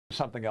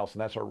something else,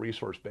 and that's our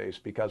resource base,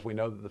 because we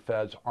know that the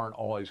feds aren't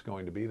always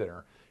going to be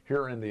there.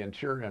 Here in the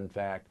interior, in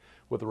fact,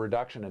 with a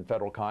reduction in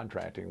federal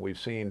contracting, we've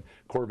seen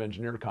Corps of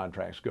Engineer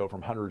contracts go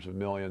from hundreds of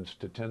millions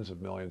to tens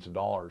of millions of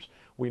dollars.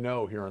 We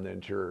know here in the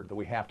interior that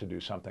we have to do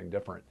something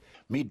different.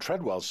 Meade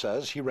Treadwell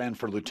says he ran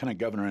for lieutenant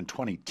governor in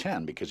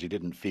 2010 because he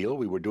didn't feel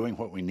we were doing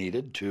what we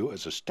needed to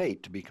as a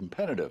state to be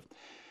competitive.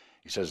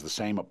 He says the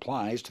same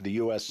applies to the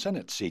U.S.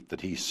 Senate seat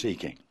that he's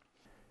seeking.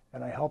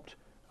 And I helped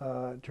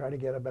try to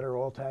get a better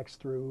oil tax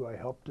through. I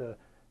helped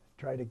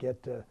try to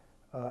get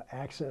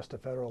access to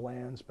federal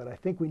lands, but I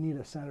think we need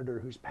a senator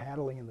who's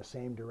paddling in the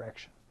same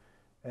direction.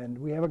 And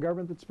we have a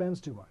government that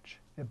spends too much.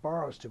 It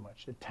borrows too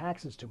much. It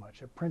taxes too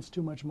much. It prints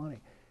too much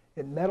money.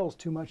 It meddles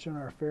too much in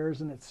our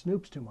affairs, and it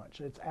snoops too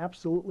much. It's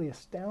absolutely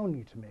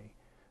astounding to me.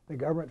 The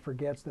government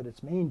forgets that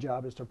its main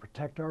job is to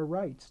protect our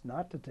rights,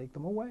 not to take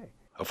them away.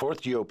 A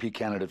fourth GOP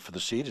candidate for the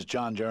seat is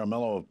John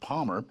Jaramillo of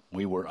Palmer.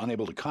 We were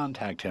unable to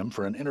contact him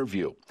for an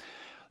interview.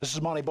 This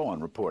is Monty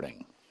Bowen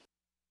reporting.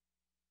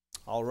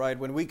 All right,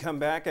 when we come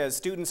back, as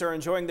students are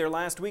enjoying their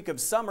last week of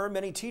summer,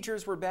 many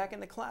teachers were back in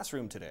the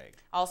classroom today.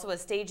 Also, a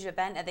staged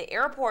event at the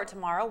airport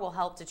tomorrow will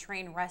help to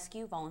train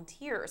rescue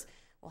volunteers.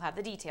 We'll have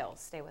the details.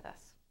 Stay with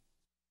us.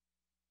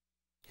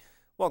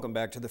 Welcome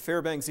back to the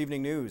Fairbanks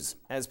Evening News.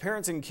 As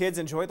parents and kids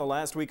enjoy the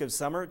last week of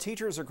summer,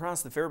 teachers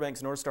across the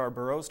Fairbanks North Star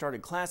Borough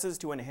started classes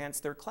to enhance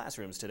their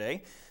classrooms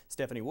today.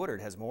 Stephanie Woodard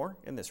has more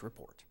in this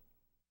report.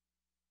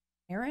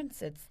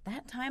 Parents, it's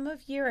that time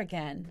of year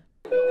again.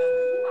 So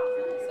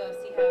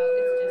see how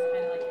it's just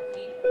kind of like your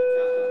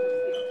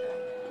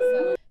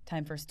feet?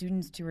 Time for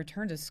students to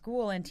return to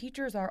school, and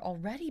teachers are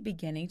already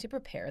beginning to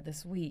prepare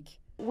this week.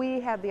 We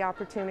had the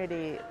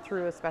opportunity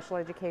through a special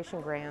education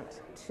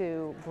grant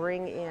to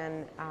bring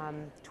in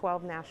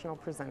 12 national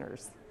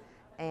presenters,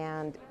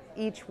 and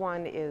each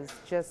one is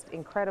just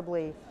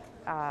incredibly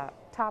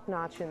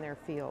top-notch in their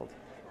field,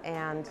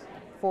 and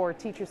for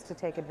teachers to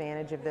take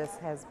advantage of this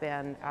has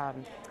been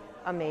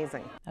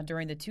amazing. Now,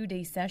 during the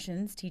two-day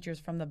sessions, teachers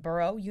from the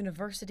borough,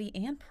 university,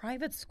 and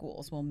private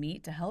schools will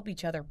meet to help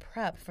each other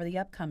prep for the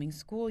upcoming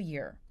school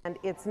year. And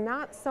it's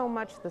not so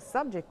much the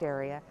subject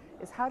area,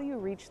 is how do you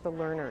reach the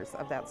learners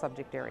of that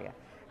subject area?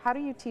 How do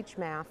you teach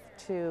math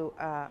to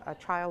a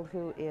child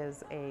who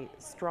is a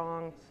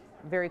strong,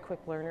 very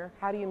quick learner?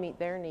 How do you meet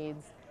their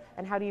needs?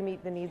 And how do you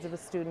meet the needs of a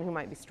student who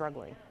might be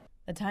struggling?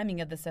 The timing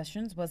of the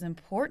sessions was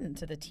important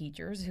to the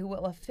teachers, who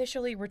will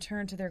officially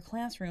return to their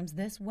classrooms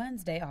this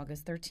Wednesday,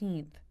 August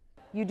 13th.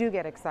 You do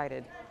get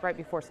excited right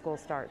before school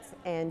starts,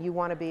 and you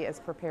want to be as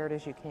prepared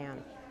as you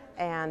can.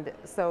 And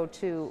so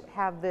to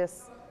have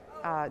this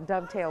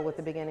dovetail with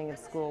the beginning of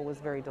school was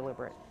very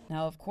deliberate.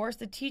 Now, of course,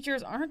 the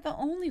teachers aren't the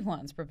only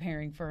ones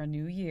preparing for a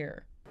new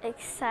year.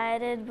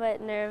 Excited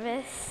but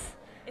nervous.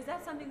 Is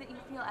that something that you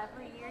feel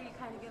every year? You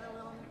kind of get a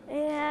little...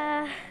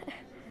 Yeah.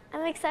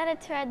 I'm excited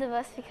to ride the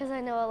bus because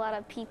I know a lot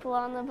of people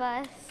on the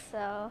bus,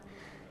 so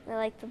I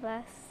like the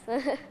bus.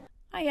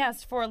 I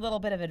asked for a little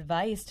bit of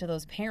advice to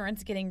those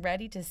parents getting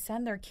ready to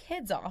send their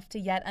kids off to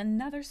yet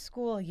another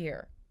school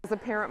year. As a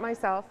parent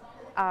myself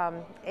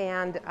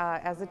and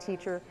as a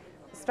teacher,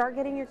 start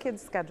getting your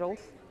kids scheduled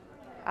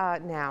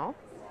now.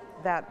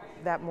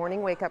 That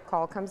morning wake-up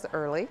call comes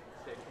early,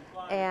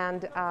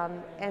 and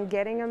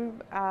getting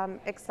them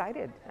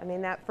excited. I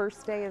mean, that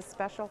first day is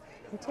special.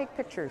 And take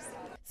pictures.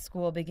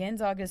 School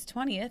begins August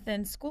 20th,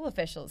 and school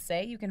officials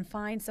say you can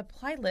find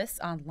supply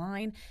lists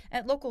online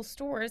at local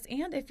stores,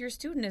 and if your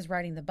student is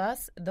riding the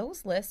bus,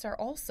 those lists are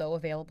also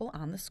available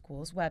on the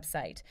school's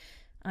website.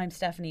 I'm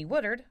Stephanie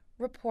Woodard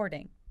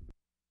reporting.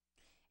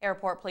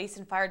 Airport Police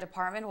and Fire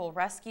Department will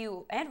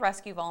rescue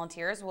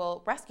volunteers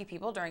will rescue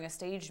people during a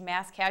staged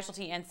mass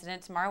casualty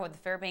incident tomorrow at the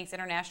Fairbanks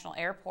International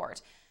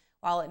Airport.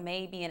 While it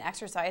may be an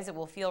exercise, it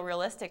will feel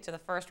realistic to the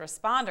first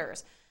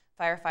responders.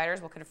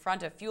 Firefighters will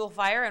confront a fuel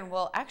fire and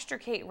will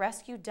extricate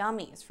rescue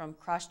dummies from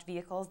crushed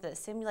vehicles that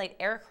simulate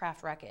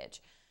aircraft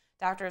wreckage.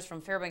 Doctors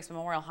from Fairbanks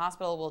Memorial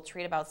Hospital will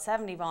treat about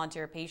 70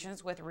 volunteer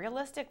patients with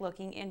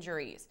realistic-looking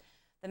injuries.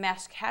 The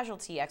mass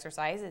casualty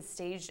exercise is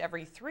staged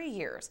every 3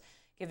 years,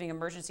 giving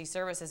emergency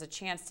services a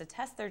chance to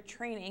test their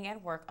training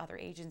and work other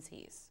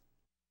agencies.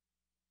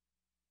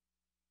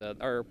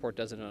 Our airport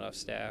doesn't have enough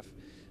staff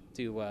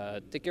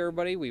to take care of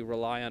everybody. We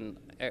rely on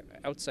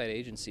outside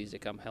agencies to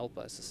come help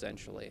us,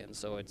 essentially, and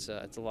so it's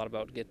a lot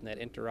about getting that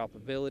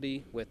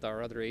interoperability with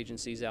our other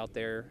agencies out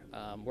there,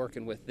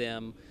 working with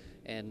them,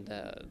 and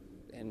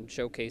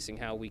showcasing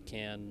how we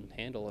can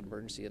handle an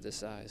emergency of this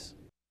size.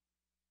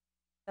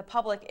 The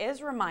public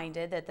is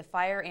reminded that the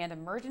fire and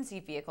emergency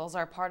vehicles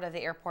are part of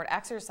the airport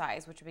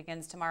exercise, which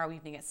begins tomorrow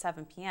evening at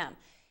 7 p.m.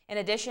 In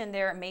addition,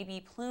 there may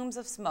be plumes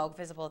of smoke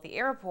visible at the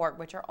airport,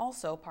 which are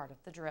also part of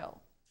the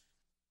drill.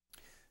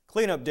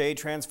 Cleanup Day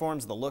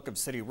transforms the look of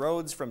city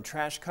roads from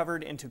trash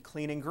covered into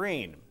clean and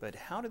green. But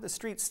how do the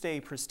streets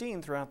stay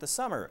pristine throughout the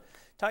summer?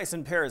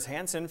 Tyson Perez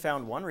Hansen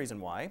found one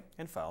reason why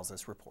and files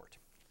this report.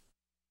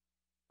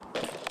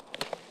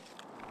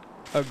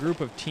 A group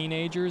of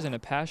teenagers and a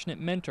passionate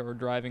mentor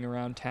driving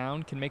around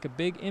town can make a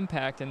big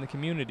impact in the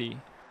community.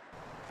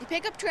 You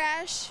pick up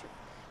trash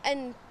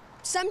and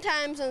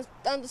sometimes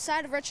on the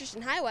side of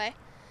Richardson Highway,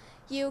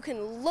 you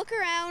can look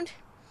around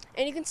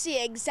and you can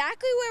see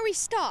exactly where we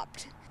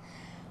stopped.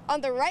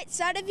 On the right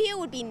side of you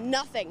would be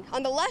nothing.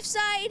 On the left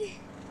side,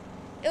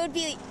 it would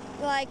be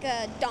like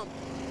a dump.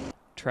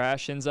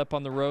 Trash ends up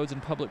on the roads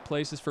and public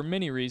places for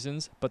many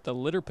reasons, but the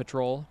Litter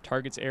Patrol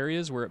targets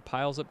areas where it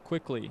piles up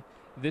quickly.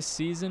 This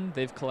season,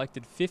 they've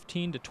collected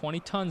 15 to 20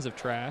 tons of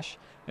trash,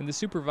 and the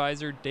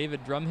supervisor,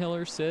 David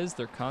Drumhiller, says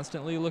they're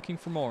constantly looking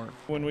for more.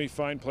 When we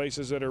find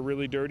places that are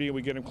really dirty and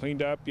we get them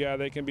cleaned up, yeah,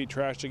 they can be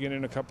trashed again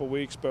in a couple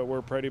weeks, but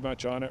we're pretty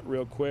much on it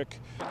real quick.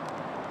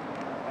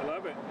 I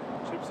love it.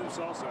 Chips and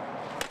salsa.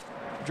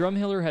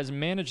 Drumhiller has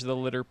managed the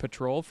Litter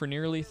Patrol for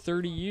nearly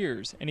 30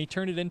 years, and he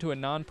turned it into a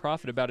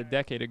nonprofit about a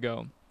decade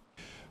ago.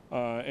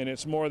 And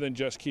it's more than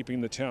just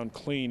keeping the town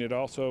clean. It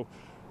also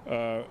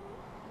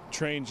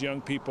trains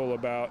young people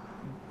about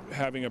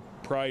having a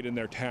pride in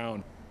their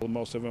town.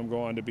 Most of them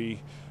go on to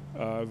be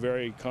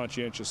very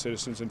conscientious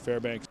citizens in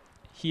Fairbanks.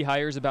 He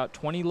hires about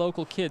 20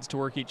 local kids to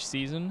work each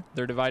season.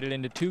 They're divided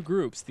into two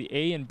groups, the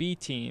A and B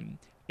team.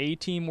 A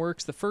team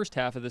works the first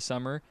half of the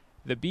summer.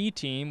 The B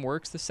team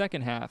works the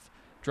second half.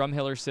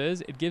 Drumhiller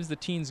says it gives the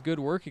teens good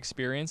work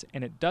experience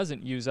and it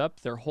doesn't use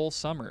up their whole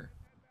summer.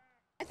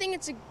 I think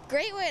it's a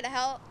great way to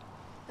help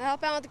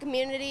out with the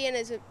community, and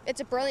it's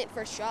a brilliant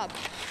first job.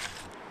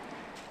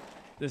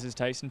 This is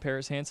Tyson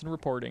Paris Hansen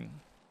reporting.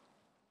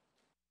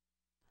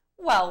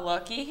 Well,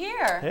 looky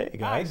here. Hey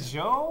guys. Hi,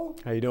 Joe.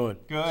 How you doing?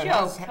 Good.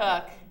 Joe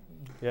Cook.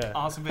 Yeah.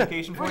 Awesome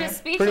vacation for We're you? just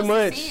speechless Pretty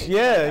much. to see you.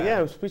 Yeah.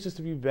 I'm speechless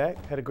to be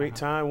back. Had a great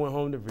time. Went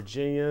home to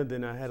Virginia.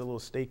 Then I had a little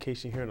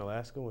staycation here in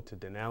Alaska. Went to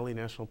Denali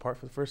National Park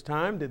for the first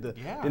time. Did the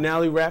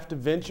Denali Raft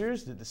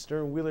Adventures. Did the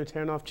Stern Wheeler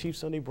Tearing Off Chief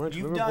Sunday Brunch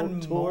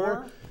Riverboat Tour.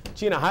 More?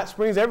 Chena Hot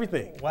Springs,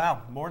 everything.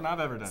 Wow, more than I've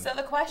ever done. So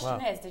the question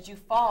is, did you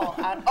fall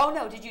out? Oh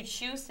no, did you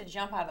choose to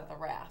jump out of the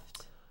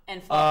raft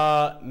and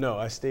fall? No,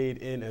 I stayed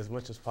in as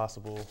much as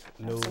possible.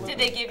 No. Did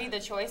they give you the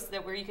choice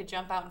that where you could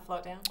jump out and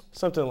float down?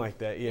 Something like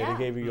that. Yeah, Yeah.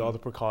 they gave you all the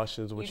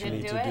precautions, what you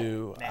need to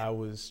do. Nah. I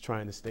was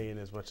trying to stay in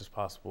as much as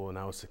possible, and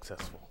I was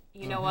successful.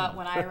 You know what?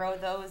 When I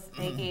rode those,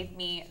 they gave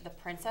me the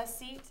princess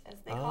seat,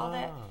 as they called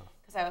it,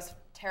 because I was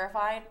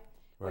terrified.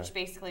 Which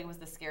basically was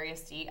the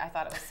scariest seat. I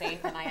thought it was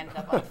safe, and I ended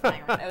up on a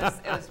flying run. It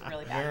was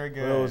really bad. Very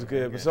good. Well, it was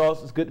good. But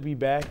it's good to be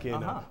back.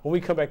 And when we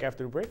come back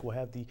after the break, we'll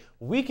have the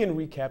weekend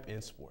recap in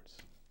sports.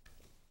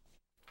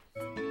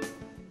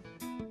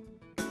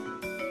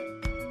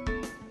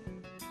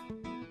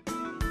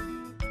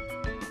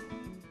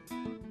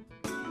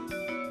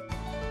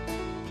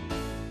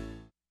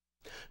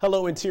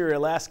 Hello, Interior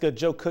Alaska.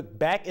 Joe Cook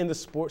back in the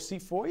sports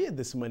seat for you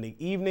this Monday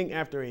evening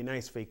after a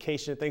nice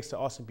vacation. Thanks to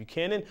Austin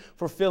Buchanan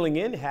for filling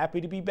in. Happy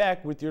to be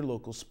back with your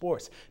local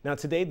sports. Now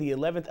today, the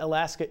 11th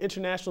Alaska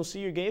International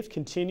Senior Games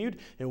continued,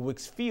 and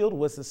Wicks Field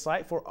was the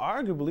site for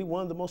arguably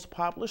one of the most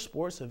popular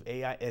sports of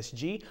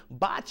AISG,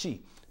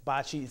 bocce.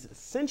 Bocce is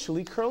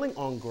essentially curling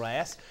on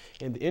grass,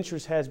 and the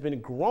interest has been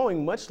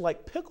growing much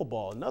like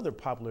pickleball, another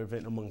popular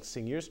event among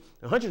seniors.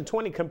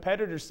 120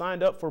 competitors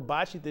signed up for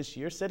bocce this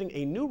year, setting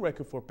a new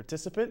record for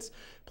participants.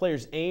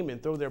 Players aim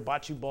and throw their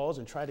bocce balls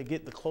and try to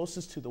get the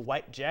closest to the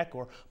white jack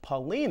or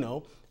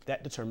Paulino.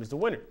 That determines the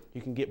winner.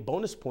 You can get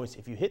bonus points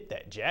if you hit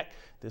that jack.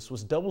 This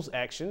was doubles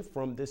action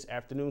from this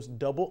afternoon's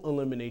double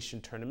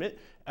elimination tournament.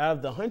 Out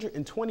of the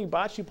 120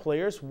 bocce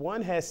players,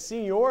 one has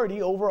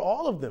seniority over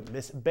all of them,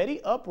 Miss Betty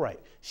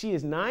Upright. She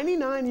is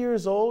 99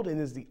 years old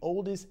and is the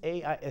oldest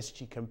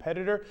AISG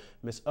competitor.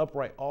 Miss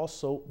Upright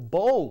also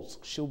bowls.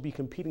 She'll be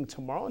competing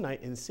tomorrow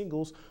night in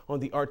singles on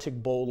the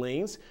Arctic Bowl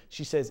lanes.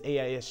 She says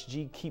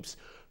AISG keeps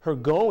her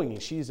going,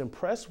 and she is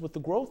impressed with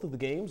the growth of the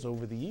games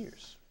over the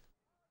years.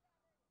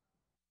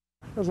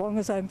 As long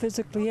as I'm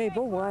physically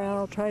able, why,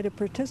 I'll try to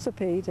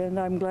participate, and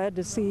I'm glad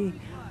to see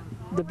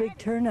the big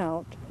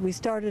turnout. We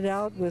started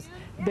out with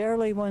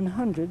barely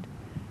 100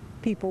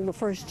 people the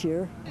first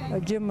year.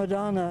 Jim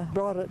Madonna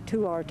brought it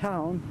to our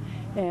town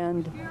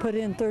and put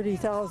in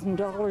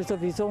 $30,000 of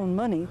his own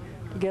money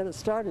to get it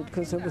started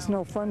because there was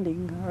no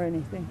funding or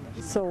anything.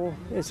 So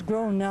it's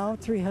grown now,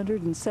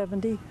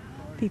 370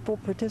 people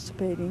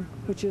participating,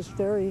 which is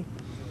very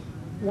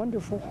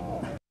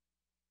wonderful.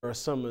 Are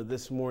some of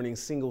this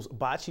morning's singles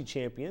bocce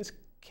champions.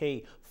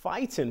 Kay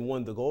Fighton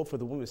won the gold for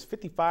the women's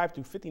 55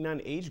 through 59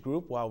 age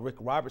group, while Rick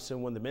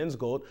Robertson won the men's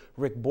gold.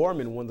 Rick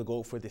Borman won the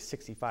gold for the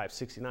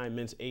 65-69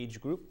 men's age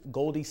group.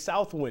 Goldie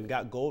Southwind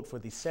got gold for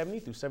the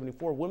 70 through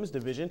 74 women's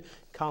division.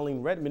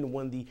 Colleen Redmond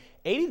won the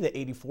 80 to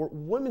 84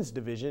 women's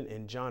division,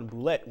 and John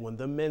Boulette won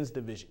the men's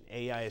division.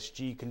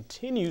 AISG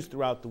continues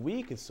throughout the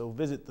week, and so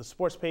visit the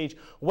sports page,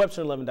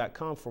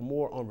 Webster11.com, for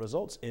more on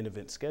results and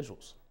event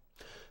schedules.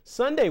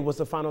 Sunday was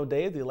the final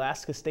day of the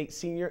Alaska State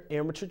Senior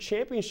Amateur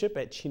Championship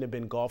at Chena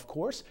Bend Golf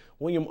Course.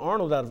 William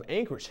Arnold out of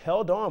Anchorage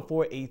held on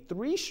for a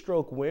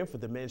 3-stroke win for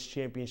the men's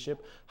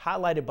championship,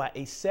 highlighted by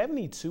a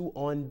 72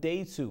 on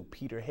day 2.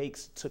 Peter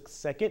Hakes took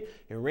second,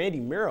 and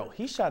Randy Merrill,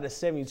 he shot a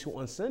 72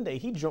 on Sunday.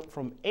 He jumped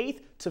from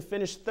 8th to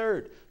finish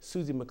third.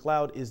 Susie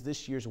McLeod is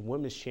this year's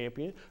women's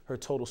champion. Her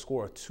total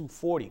score of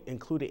 240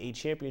 included a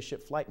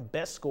championship flight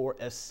best score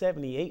of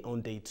 78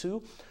 on day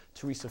 2.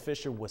 Teresa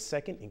Fisher was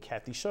second, and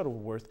Kathy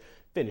Shuttleworth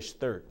finished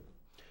third.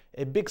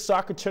 A big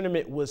soccer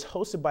tournament was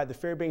hosted by the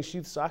Fairbanks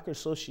Youth Soccer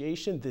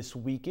Association this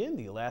weekend.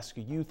 The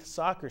Alaska Youth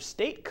Soccer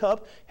State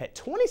Cup had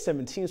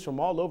 27 teams from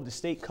all over the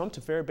state come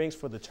to Fairbanks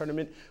for the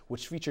tournament,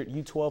 which featured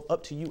U12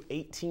 up to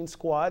U18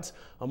 squads.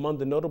 Among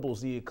the notables,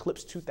 the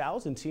Eclipse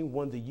 2000 team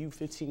won the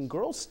U15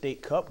 Girls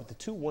State Cup with a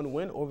 2-1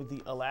 win over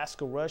the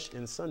Alaska Rush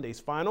in Sunday's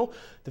final.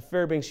 The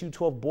Fairbanks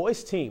U12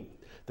 boys team,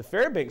 the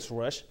Fairbanks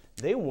Rush,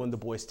 they won the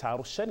boys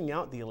title, shutting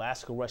out the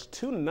Alaska Rush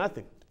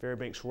 2-0.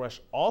 Fairbanks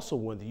Rush also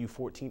won the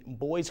U14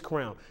 boys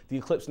crown. The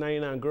Eclipse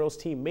 99 girls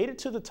team made it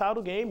to the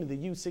title game in the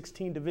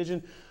U16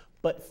 division,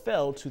 but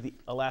fell to the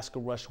Alaska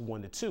Rush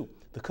 1-2.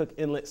 The Cook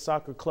Inlet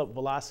Soccer Club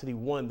Velocity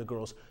won the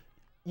girls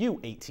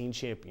U18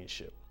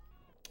 championship.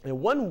 And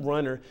one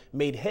runner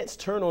made heads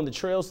turn on the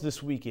trails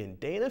this weekend.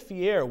 Dana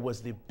Fier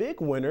was the big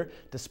winner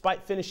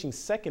despite finishing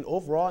second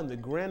overall in the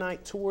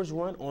Granite Tours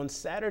run on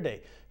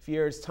Saturday.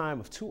 Fier's time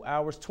of 2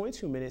 hours,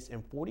 22 minutes,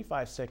 and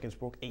 45 seconds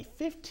broke a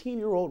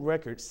 15-year-old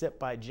record set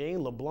by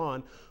Jane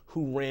LeBlanc,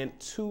 who ran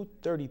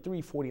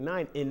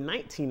 2:33.49 in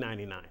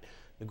 1999.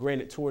 The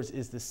Granite Tours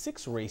is the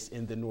 6th race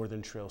in the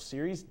Northern Trail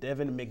Series.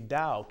 Devin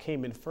McDowell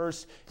came in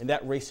first in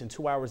that race in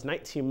 2 hours,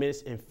 19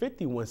 minutes, and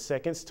 51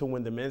 seconds to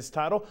win the men's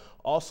title.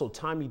 Also,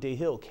 Tommy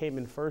DeHill came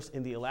in first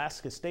in the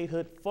Alaska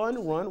Statehood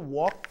Fun Run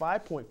Walk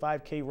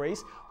 5.5K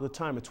race with a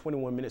time of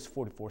 21 minutes,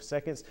 44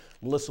 seconds.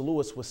 Melissa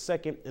Lewis was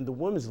second in the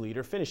women's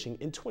leader, finishing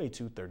in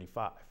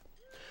 22:35.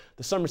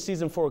 The summer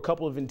season for a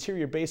couple of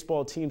interior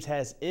baseball teams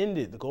has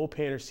ended. The Gold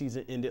Panther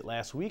season ended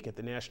last week at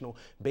the National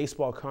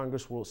Baseball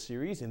Congress World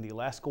Series, and the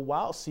Alaska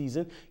Wild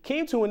season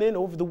came to an end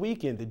over the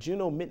weekend. The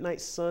Juneau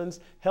Midnight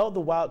Suns held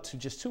the Wild to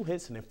just 2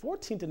 hits and a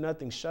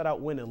 14-0 shutout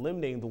win,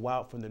 eliminating the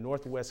Wild from the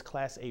Northwest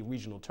Class A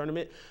regional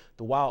tournament.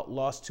 The Wild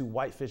lost to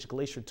Whitefish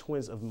Glacier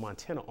Twins of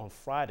Montana on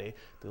Friday.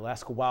 The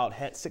Alaska Wild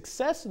had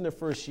success in their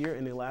first year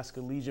in the Alaska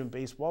Legion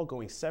Baseball,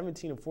 going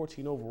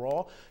 17-14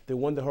 overall. They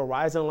won the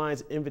Horizon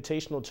Lines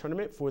Invitational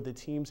Tournament for the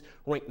teams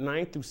ranked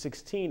 9 through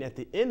 16 at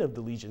the end of the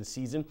Legion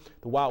season.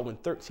 The Wild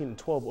went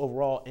 13-12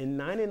 overall and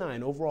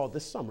 9-9 overall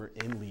this summer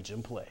in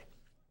Legion play.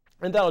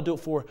 And that'll do it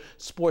for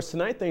sports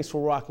tonight. Thanks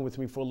for rocking with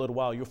me for a little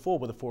while. Your full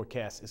weather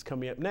forecast is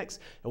coming up next,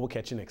 and we'll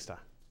catch you next time.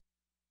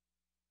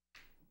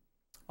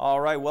 All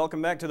right,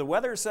 welcome back to the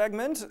weather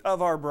segment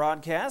of our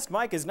broadcast.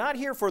 Mike is not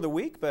here for the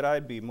week, but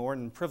I'd be more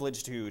than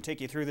privileged to take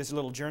you through this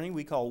little journey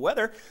we call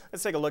weather.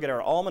 Let's take a look at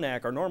our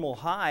almanac. Our normal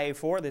high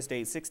for this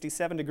day,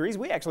 67 degrees.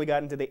 We actually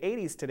got into the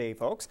 80s today,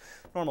 folks.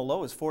 Normal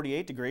low is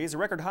 48 degrees. The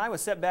record high was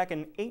set back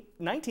in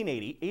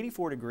 1980,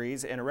 84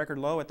 degrees, and a record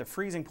low at the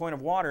freezing point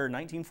of water,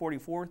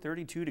 1944,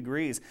 32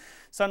 degrees.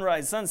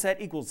 Sunrise, sunset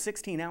equals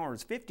 16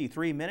 hours,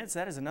 53 minutes.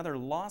 That is another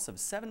loss of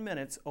 7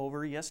 minutes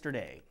over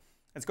yesterday.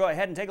 Let's go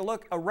ahead and take a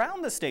look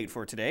around the state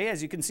for today.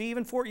 As you can see,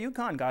 even Fort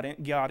Yukon got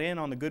in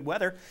on the good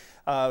weather.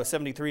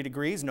 73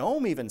 degrees,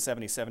 Nome even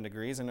 77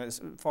 degrees. And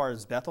as far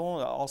as Bethel,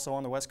 also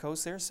on the west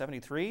coast there,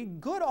 73.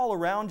 Good all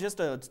around, just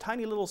a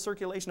tiny little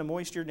circulation of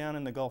moisture down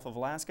in the Gulf of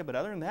Alaska. But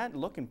other than that,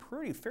 looking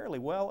fairly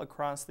well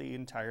across the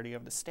entirety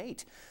of the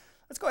state.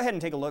 Let's go ahead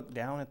and take a look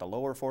down at the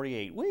lower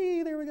 48.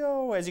 There we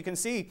go. As you can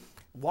see,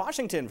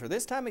 Washington for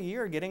this time of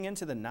year getting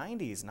into the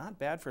 90s. Not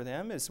bad for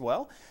them as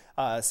well.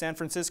 San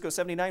Francisco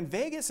 79,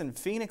 Vegas and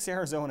Phoenix,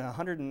 Arizona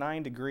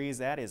 109 degrees.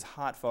 That is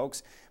hot,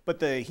 folks. But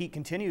the heat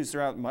continues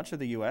throughout much of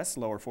the U.S.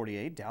 Lower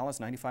 48, Dallas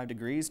 95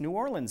 degrees. New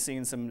Orleans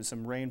seeing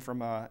some rain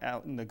from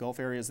out in the Gulf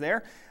areas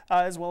there,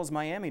 as well as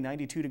Miami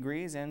 92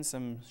 degrees and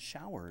some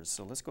showers.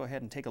 So let's go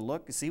ahead and take a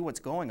look to see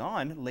what's going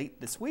on late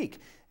this week.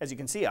 As you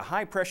can see, a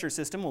high pressure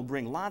system will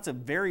bring lots of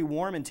very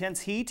warm,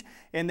 intense heat,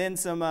 and then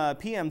some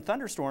PM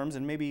thunderstorms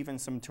and maybe even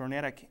some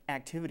tornadic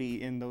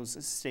activity in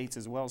those states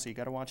as well. So you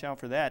got to watch out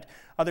for that.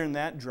 Other than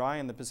that, dry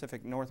in the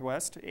Pacific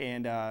Northwest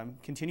and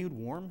continued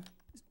warm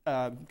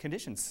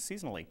conditions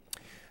seasonally.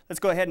 Let's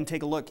go ahead and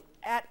take a look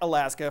at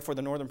Alaska for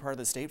the northern part of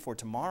the state for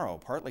tomorrow.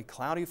 Partly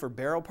cloudy for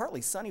Barrow,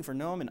 partly sunny for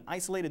Nome, and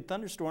isolated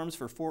thunderstorms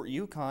for Fort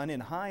Yukon,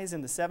 and highs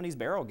in the 70s.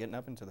 Barrow getting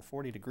up into the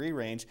 40-degree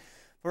range.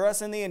 For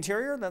us in the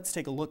interior, let's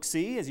take a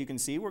look-see. As you can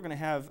see, we're going to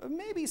have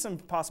maybe some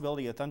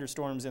possibility of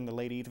thunderstorms in the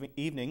late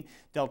evening.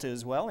 Delta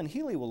as well, and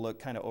Healy will look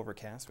kind of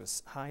overcast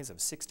with highs of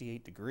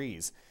 68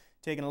 degrees.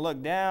 Taking a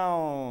look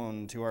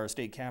down to our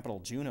state capital,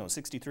 Juneau,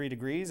 63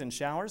 degrees and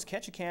showers.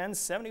 Ketchikan,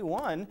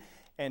 71.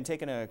 And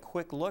taking a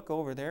quick look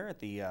over there at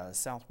the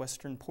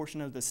southwestern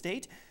portion of the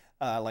state,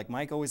 like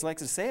Mike always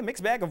likes to say, a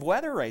mixed bag of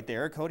weather right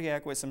there.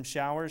 Kodiak with some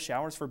showers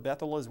for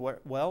Bethel as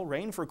well,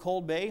 rain for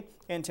Cold Bay,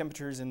 and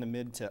temperatures in the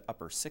mid to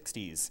upper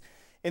 60s.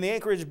 In the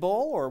Anchorage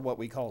Bowl, or what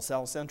we call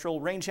South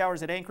Central, rain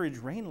showers at Anchorage,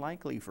 rain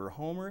likely for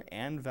Homer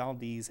and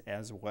Valdez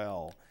as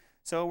well.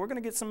 So we're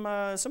going to get some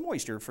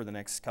moisture for the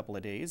next couple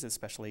of days,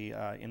 especially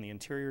in the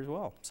interior as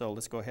well. So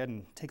let's go ahead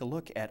and take a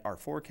look at our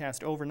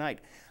forecast overnight.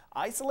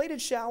 Isolated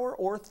shower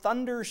or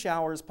thunder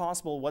showers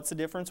possible. What's the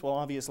difference? Well,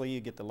 obviously you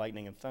get the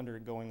lightning and thunder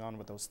going on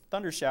with those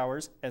thunder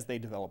showers as they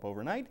develop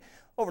overnight.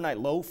 Overnight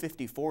low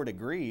 54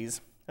 degrees.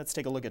 Let's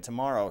take a look at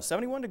tomorrow.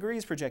 71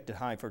 degrees projected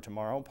high for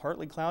tomorrow.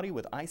 Partly cloudy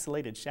with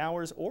isolated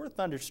showers or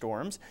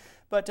thunderstorms.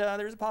 But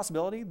there's a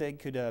possibility they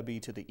could be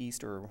to the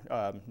east or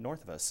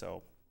north of us.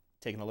 So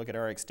taking a look at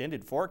our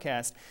extended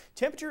forecast,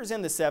 temperatures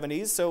in the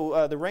 70s,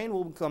 so the rain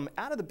will come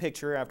out of the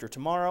picture after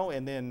tomorrow,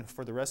 and then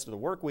for the rest of the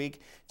work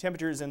week,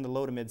 temperatures in the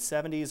low to mid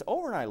 70s,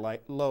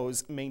 overnight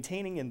lows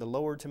maintaining in the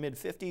lower to mid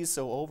 50s,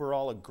 so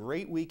overall a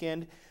great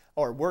weekend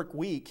or work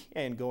week,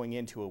 and going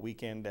into a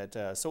weekend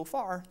that so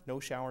far no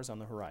showers on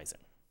the horizon.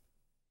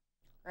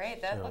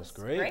 Great, that looks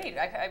great.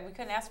 We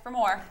couldn't ask for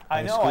more.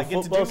 I know. I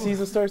get to football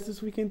season starts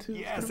this weekend too.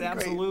 Yes,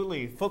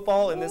 absolutely.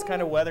 Football in this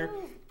kind of weather,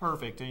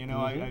 perfect. You know,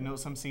 I know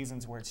some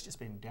seasons where it's just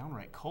been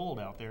downright cold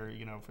out there,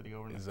 you know, for the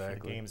overnight for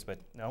the games, but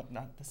no,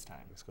 not this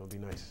time. It's gonna be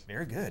nice.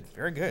 Very good,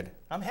 very good.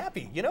 I'm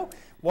happy. You know,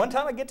 one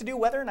time I get to do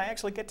weather, and I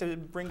actually get to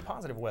bring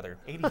positive weather.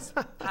 80s.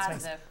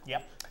 Positive. Nice.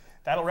 Yep.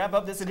 That'll wrap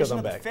up this edition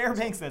of the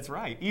Fairbanks. That's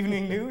right.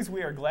 Evening News.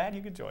 We are glad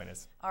you could join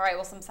us. All right,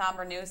 well, some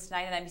somber news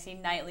tonight at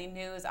NBC Nightly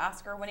News.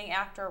 Oscar-winning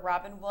actor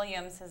Robin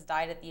Williams has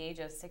died at the age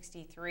of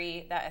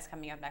 63. That is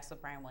coming up next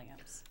with Brian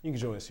Williams. You can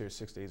join us here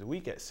 6 days a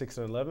week at 6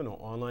 and 11 or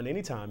online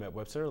anytime at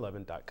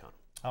webster11.com.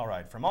 All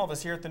right, from all of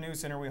us here at the News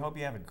Center, we hope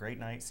you have a great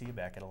night. See you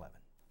back at 11.